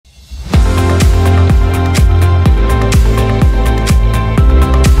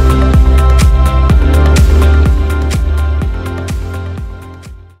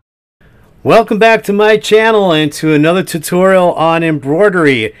Welcome back to my channel and to another tutorial on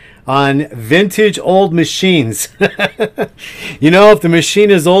embroidery on vintage old machines. You know, if the machine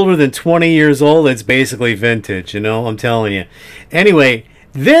is older than 20 years old, it's basically vintage, I'm telling you. Anyway,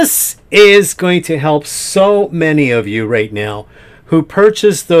 this is going to help so many of you right now who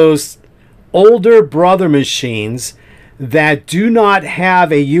purchase those older brother machines that do not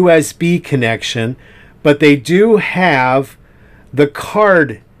have a USB connection, but they do have the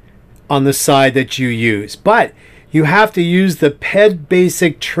card on the side that you use. But you have to use the PED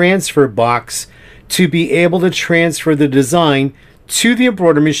Basic transfer box to be able to transfer the design to the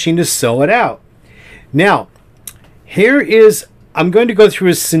embroidery machine to sew it out. Now, I'm going to go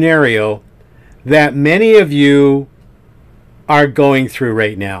through a scenario that many of you are going through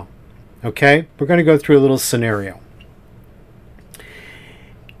right now. Okay? We're going to go through a little scenario.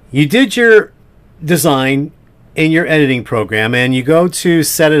 You did your design in your editing program and you go to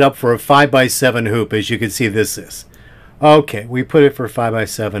set it up for a 5x7 hoop, as you can see this is. Okay, we put it for a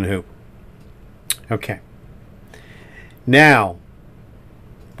 5x7 hoop. Okay. Now,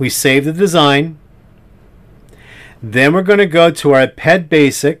 we save the design. Then we're going to go to our PED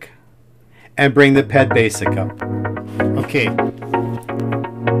Basic and bring the PED Basic up. Okay.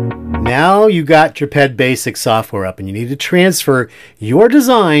 Now you got your PED Basic software up and you need to transfer your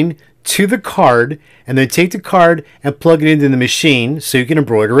design to the card and then take the card and plug it into the machine so you can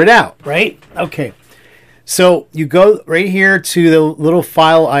embroider it out, right? Okay. So you go right here to the little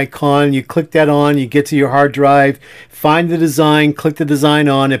file icon, you click that on, you get to your hard drive, find the design, click the design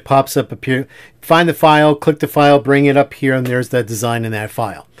on, it pops up here. Find the file, click the file, bring it up here, and there's that design in that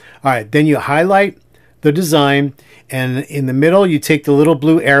file. All right, then you highlight the design, and in the middle you take the little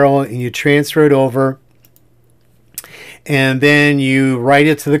blue arrow and you transfer it over. And then you write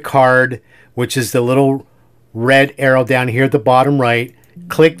it to the card, which is the little red arrow down here at the bottom right.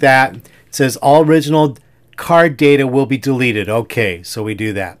 Click that. It says all original card data will be deleted. Okay, so we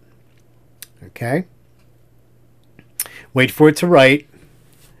do that. Okay. Wait for it to write.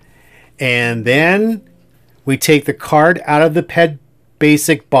 And then we take the card out of the PED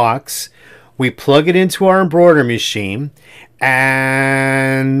Basic box. We plug it into our embroidery machine.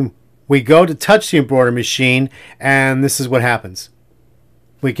 And we go to touch the embroidery machine, and this is what happens.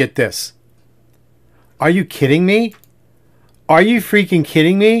 We get this. Are you kidding me? Are you freaking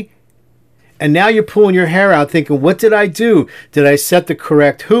kidding me? And now you're pulling your hair out thinking, what did I do? Did I set the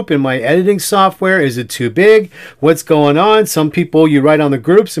correct hoop in my editing software? Is it too big? What's going on? Some people, you write on the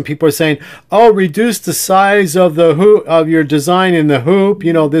groups and people are saying, oh, reduce the size of the hoop, of your design in the hoop,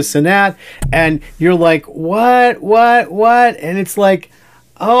 this and that. And you're like, what? And it's like,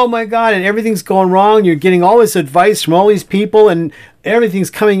 oh my God, and everything's going wrong. You're getting all this advice from all these people and everything's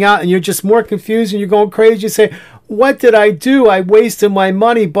coming out and you're just more confused and you're going crazy. You say, what did I do? I wasted my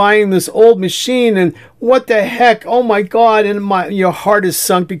money buying this old machine and what the heck? Oh my God, and your heart is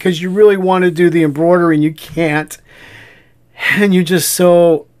sunk because you really want to do the embroidery and you can't. And you're just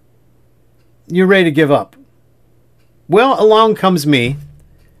you're ready to give up. Well, along comes me.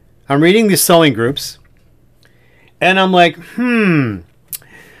 I'm reading the sewing groups and I'm like,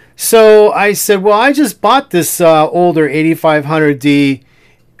 So I said, well, I just bought this older 8500D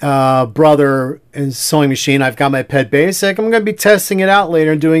brother and sewing machine. I've got my PED Basic. I'm going to be testing it out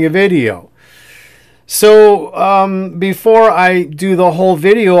later and doing a video. So before I do the whole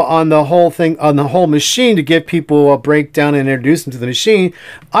video on the whole thing, on the whole machine to give people a breakdown and introduce them to the machine,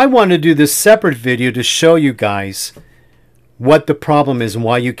 I want to do this separate video to show you guys what the problem is and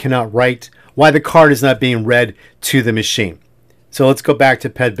why you cannot write, why the card is not being read to the machine. So let's go back to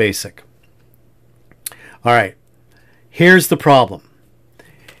PED Basic. All right, here's the problem.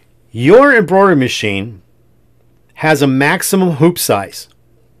 Your embroidery machine has a maximum hoop size,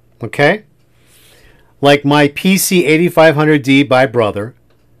 okay? Like my PC8500D by Brother,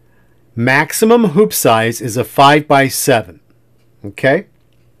 maximum hoop size is a 5x7, okay?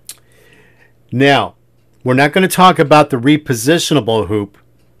 Now, we're not going to talk about the repositionable hoop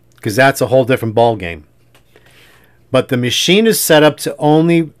because that's a whole different ball game. But the machine is set up to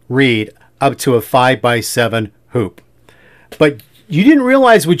only read up to a 5x7 hoop. But you didn't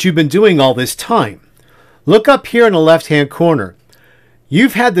realize what you've been doing all this time. Look up here in the left-hand corner.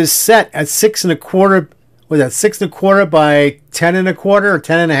 You've had this set at 6 1/4. Was that 6 1/4 by 10 1/4 or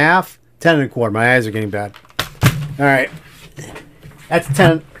 10 1/2? 10 1/4. My eyes are getting bad. All right. That's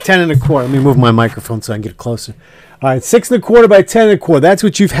 10 1/4. Let me move my microphone so I can get closer. All right, 6 1/4 by 10 1/4. That's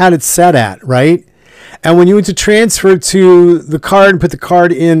what you've had it set at, right? And when you went to transfer to the card and put the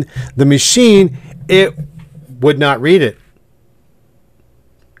card in the machine, it would not read it.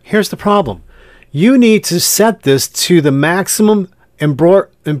 Here's the problem. You need to set this to the maximum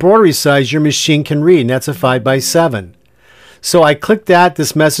embroidery size your machine can read, and that's a 5x7. So I click that,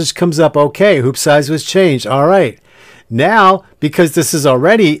 this message comes up, okay, hoop size was changed. All right. Now, because this is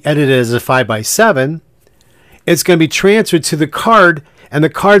already edited as a 5x7, it's going to be transferred to the card, and the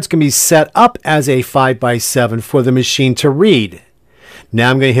card's going to be set up as a 5x7 for the machine to read. Now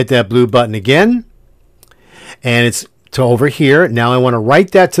I'm going to hit that blue button again, and it's to over here. Now I want to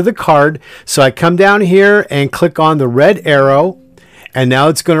write that to the card. So I come down here and click on the red arrow, and now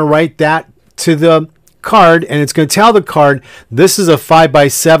it's going to write that to the card, and it's going to tell the card this is a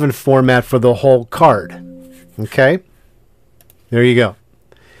 5x7 format for the whole card. Okay, there you go.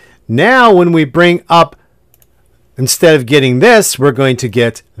 Now when we bring up, instead of getting this, we're going to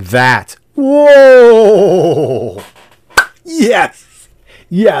get that. Whoa! Yes!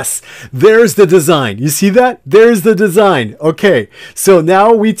 Yes, there's the design. You see that? There's the design. Okay, so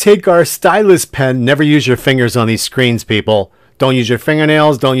now we take our stylus pen. Never use your fingers on these screens, people. Don't use your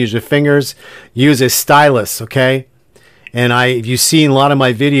fingernails. Don't use your fingers. Use a stylus, okay? And if you've seen a lot of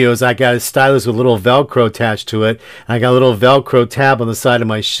my videos, I got a stylus with a little Velcro attached to it. I got a little Velcro tab on the side of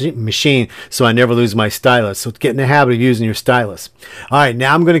my machine so I never lose my stylus. So get in the habit of using your stylus. All right,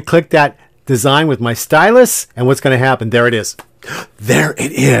 now I'm going to click that design with my stylus, and what's going to happen? There it is. There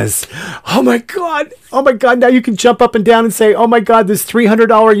it is. Oh my God. Oh my God. Now you can jump up and down and say, oh my God, this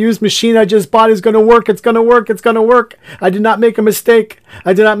 $300 used machine I just bought is going to work. It's going to work. It's going to work. I did not make a mistake.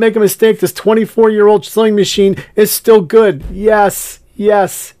 I did not make a mistake. This 24-year-old sewing machine is still good. Yes,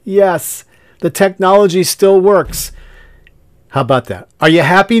 yes, yes. The technology still works. How about that? Are you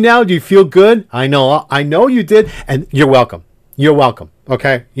happy now? Do you feel good? I know you did. And you're welcome. You're welcome.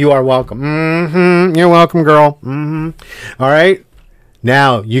 Okay? You are welcome. You're welcome, girl. All right?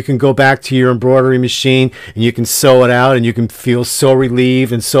 Now, you can go back to your embroidery machine, and you can sew it out, and you can feel so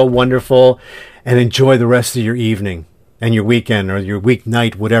relieved and so wonderful, and enjoy the rest of your evening and your weekend or your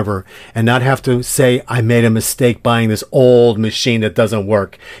weeknight, whatever, and not have to say, I made a mistake buying this old machine that doesn't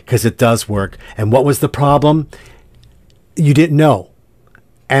work, because it does work. And what was the problem? You didn't know.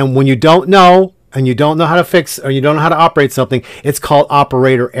 And when you don't know, and you don't know how to fix, or you don't know how to operate something, it's called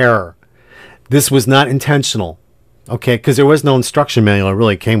operator error. This was not intentional, okay? Because there was no instruction manual. It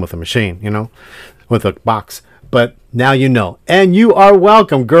really came with a machine, you know, with a box. But now you know. And you are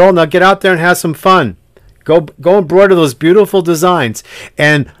welcome, girl. Now get out there and have some fun. Go embroider those beautiful designs.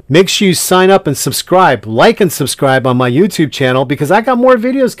 And make sure you sign up and subscribe. Like and subscribe on my YouTube channel, because I got more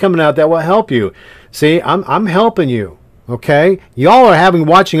videos coming out that will help you. See, I'm helping you. Okay, y'all are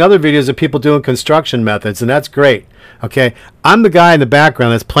watching other videos of people doing construction methods, and that's great. Okay, I'm the guy in the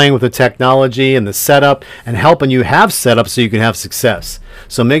background that's playing with the technology and the setup and helping you have setup so you can have success.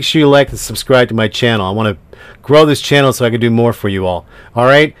 So make sure you like and subscribe to my channel. I want to grow this channel so I can do more for you all. All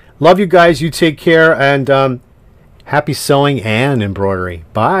right, love you guys. You take care, and happy sewing and embroidery.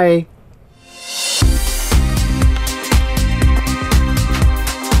 Bye.